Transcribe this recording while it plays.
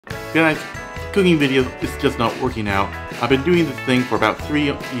Guys, cooking videos is just not working out. I've been doing this thing for about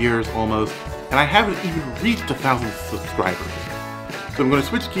 3 years almost, and I haven't even reached 1,000 subscribers. So I'm going to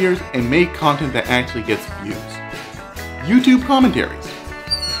switch gears and make content that actually gets views. YouTube commentaries.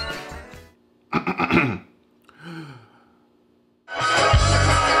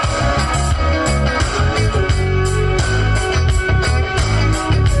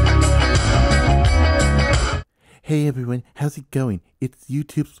 Hey everyone, how's it going? It's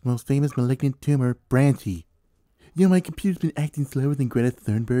YouTube's most famous malignant tumor, Branchy. You know, my computer's been acting slower than Greta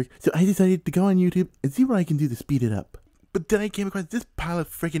Thunberg, so I decided to go on YouTube and see what I can do to speed it up. But then I came across this pile of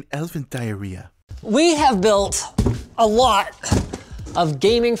freaking elephant diarrhea. We have built a lot of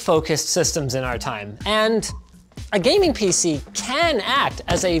gaming-focused systems in our time, and a gaming PC can act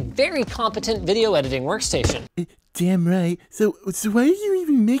as a very competent video editing workstation. Damn right. So why are you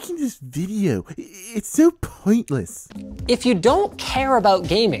even making this video? It's so pointless. If you don't care about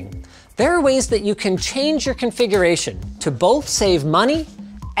gaming, there are ways that you can change your configuration to both save money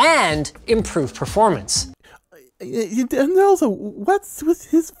and improve performance. And also, what's with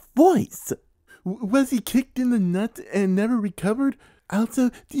his voice? Was he kicked in the nuts and never recovered?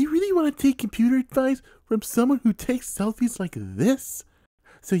 Also, do you really want to take computer advice from someone who takes selfies like this?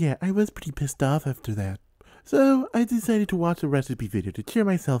 So yeah, I was pretty pissed off after that. So I decided to watch a recipe video to cheer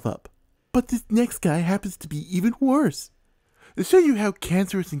myself up. But this next guy happens to be even worse. To show you how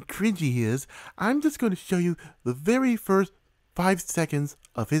cancerous and cringy he is, I'm just going to show you the very first 5 seconds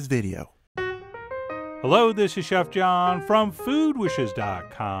of his video. Hello, this is Chef John from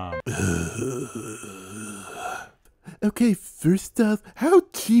foodwishes.com. Okay, first off, how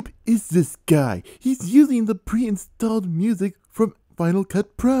cheap is this guy? He's using the pre-installed music from Final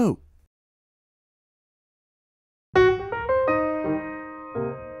Cut Pro.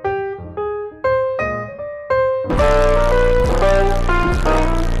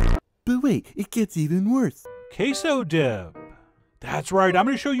 But wait, it gets even worse. Queso dip. That's right, I'm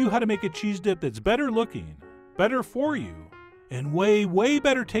going to show you how to make a cheese dip that's better looking, better for you, and way, way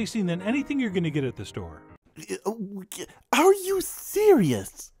better tasting than anything you're going to get at the store. Are you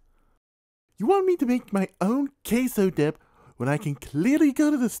serious? You want me to make my own queso dip when I can clearly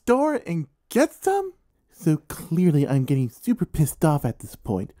go to the store and get some? So clearly I'm getting super pissed off at this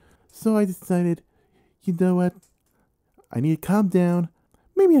point. So I decided, you know what? I need to calm down.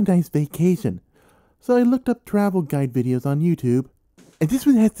 Maybe a nice vacation. So I looked up travel guide videos on YouTube, and this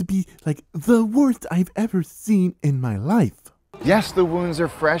one has to be like the worst I've ever seen in my life. Yes, the wounds are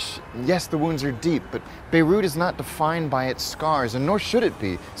fresh, and yes, the wounds are deep, but Beirut is not defined by its scars, and nor should it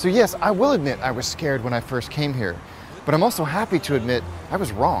be. So yes, I will admit I was scared when I first came here, but I'm also happy to admit I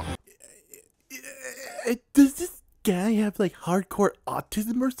was wrong. Does this guy have like hardcore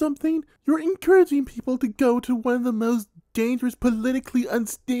autism or something? You're encouraging people to go to one of the most dangerous, politically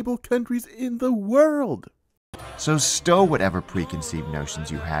unstable countries in the world. So stow whatever preconceived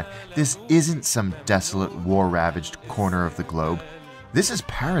notions you had. This isn't some desolate, war-ravaged corner of the globe. This is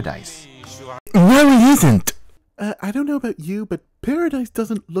paradise. No, it isn't! I don't know about you, but paradise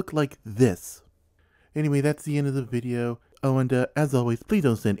doesn't look like this. Anyway, that's the end of the video. Oh, and as always, please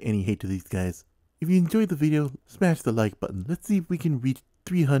don't send any hate to these guys. If you enjoyed the video, smash the like button. Let's see if we can reach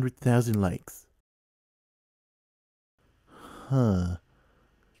 300,000 likes. Huh.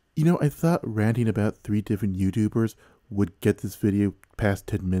 You know, I thought ranting about 3 different YouTubers would get this video past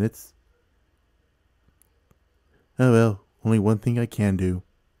 10 minutes. Oh well, only one thing I can do.